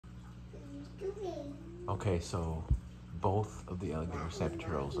Okay, so both of the alligator saber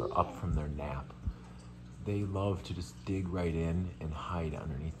turtles are up from their nap. They love to just dig right in and hide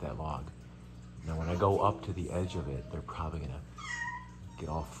underneath that log. Now when I go up to the edge of it, they're probably gonna get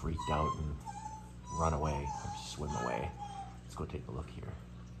all freaked out and run away or swim away. Let's go take a look here.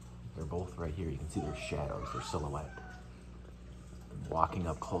 They're both right here. You can see their shadows, their silhouette. I'm walking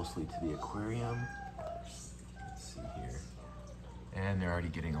up closely to the aquarium. Let's see here. And they're already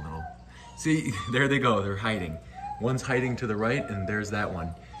getting a little, see, there they go, they're hiding. One's hiding to the right and there's that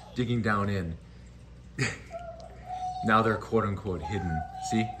one, digging down in. Now they're quote unquote hidden.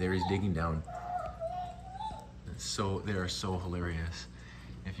 See, there he's digging down. So, they are so hilarious.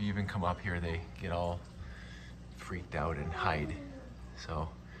 If you even come up here, they get all freaked out and hide. So,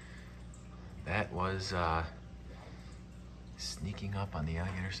 that was sneaking up on the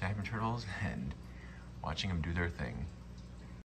alligator saber turtles and watching them do their thing.